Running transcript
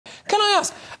Can I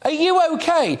ask, are you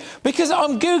OK? Because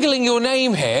I'm Googling your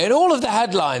name here, and all of the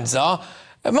headlines are...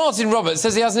 Martin Roberts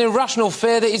says he has an irrational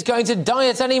fear that he's going to die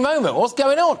at any moment. What's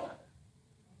going on?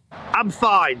 I'm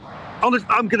fine. Honest,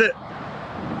 I'm gonna...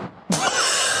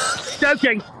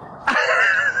 Joking.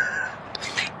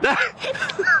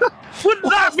 Wouldn't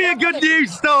that be a good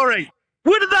news story?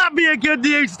 Wouldn't that be a good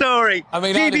news story? I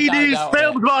mean, TV News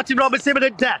filmed Martin Roberts'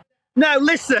 imminent death. No,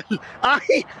 listen,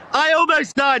 I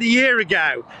almost died a year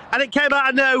ago, and it came out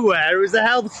of nowhere. It was a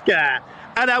health scare,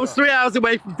 and I was 3 hours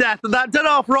away from death, and that doesn't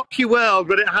half rock your world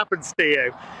when it happens to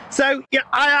you. So, yeah,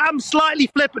 I am slightly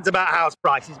flippant about house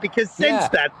prices, because since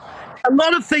then, a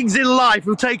lot of things in life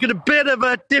have taken a bit of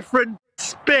a different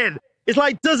spin. It's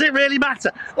like, does it really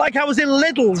matter? Like, I was in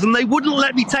Lidl's, and they wouldn't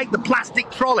let me take the plastic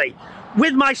trolley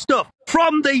with my stuff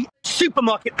from the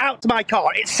supermarket out to my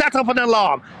car. It set off an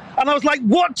alarm. And I was like,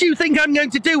 what do you think I'm going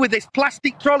to do with this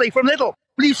plastic trolley from Lidl?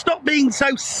 Will you stop being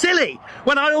so silly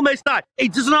when I almost died?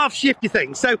 It doesn't half shift your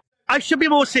thing. So I should be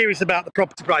more serious about the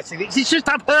property pricing. It's just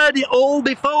I've heard it all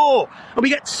before. And we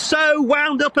get so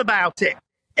wound up about it.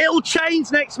 It'll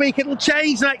change next week. It'll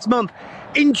change next month.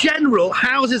 In general,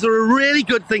 houses are a really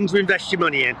good thing to invest your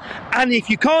money in. And if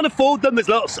you can't afford them, there's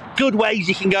lots of good ways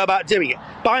you can go about doing it.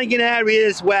 Buying in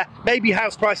areas where maybe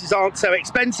house prices aren't so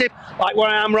expensive, like where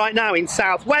I am right now in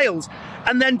South Wales,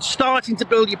 and then starting to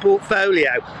build your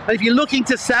portfolio. And if you're looking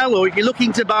to sell or if you're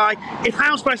looking to buy, if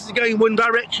house prices are going in one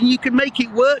direction, you can make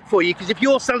it work for you. Because if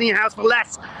you're selling your house for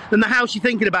less, then the house you're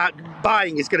thinking about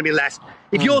buying is going to be less.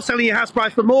 If you're selling your house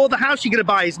price for more, the house you're going to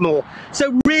buy is more.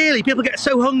 So really, people get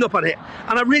so hung up on it.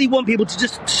 And I really want people to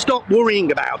just stop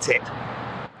worrying about it.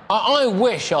 I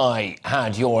wish I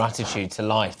had your attitude to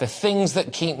life. The things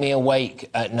that keep me awake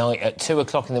at night at 2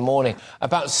 o'clock in the morning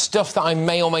about stuff that I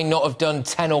may or may not have done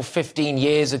 10 or 15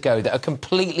 years ago that are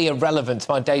completely irrelevant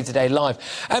to my day-to-day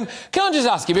life. Can I just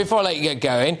ask you, before I let you get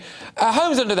going,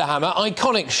 Homes Under the Hammer,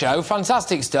 iconic show,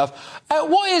 fantastic stuff.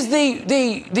 What is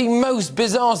the most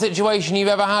bizarre situation you've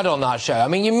ever had on that show? I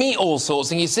mean, you meet all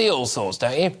sorts and you see all sorts,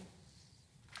 don't you?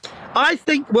 I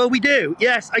think, well, we do.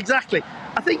 Yes, exactly.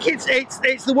 I think it's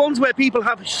the ones where people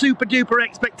have super duper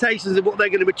expectations of what they're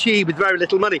going to achieve with very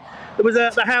little money. There was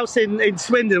the house in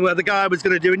Swindon where the guy was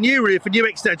going to do a new roof, a new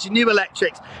extension, new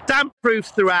electrics, damp proof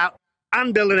throughout,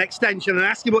 and build an extension, and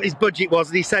ask him what his budget was,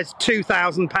 and he says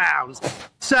 £2,000.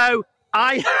 So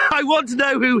I want to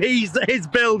know who his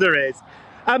builder is.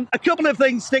 A couple of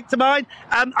things stick to mind.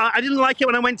 I didn't like it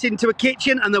when I went into a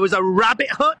kitchen and there was a rabbit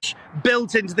hutch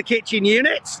built into the kitchen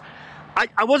units.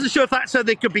 I wasn't sure if that's so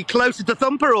they could be closer to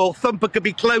Thumper or Thumper could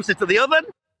be closer to the oven.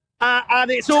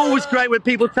 And it's always great when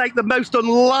people take the most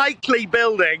unlikely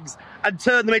buildings and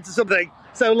turn them into something.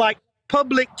 So, like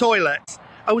public toilets.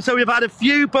 So we've had a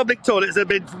few public toilets that have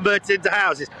been converted into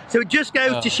houses. So it just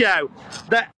goes to show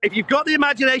that if you've got the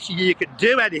imagination, you can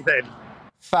do anything.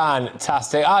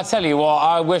 Fantastic. I tell you what,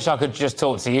 I wish I could just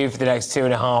talk to you for the next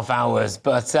 2.5 hours,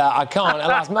 but I can't.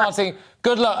 Alas, Martin,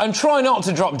 good luck, and try not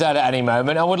to drop dead at any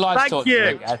moment. I would like to talk to you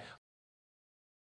again.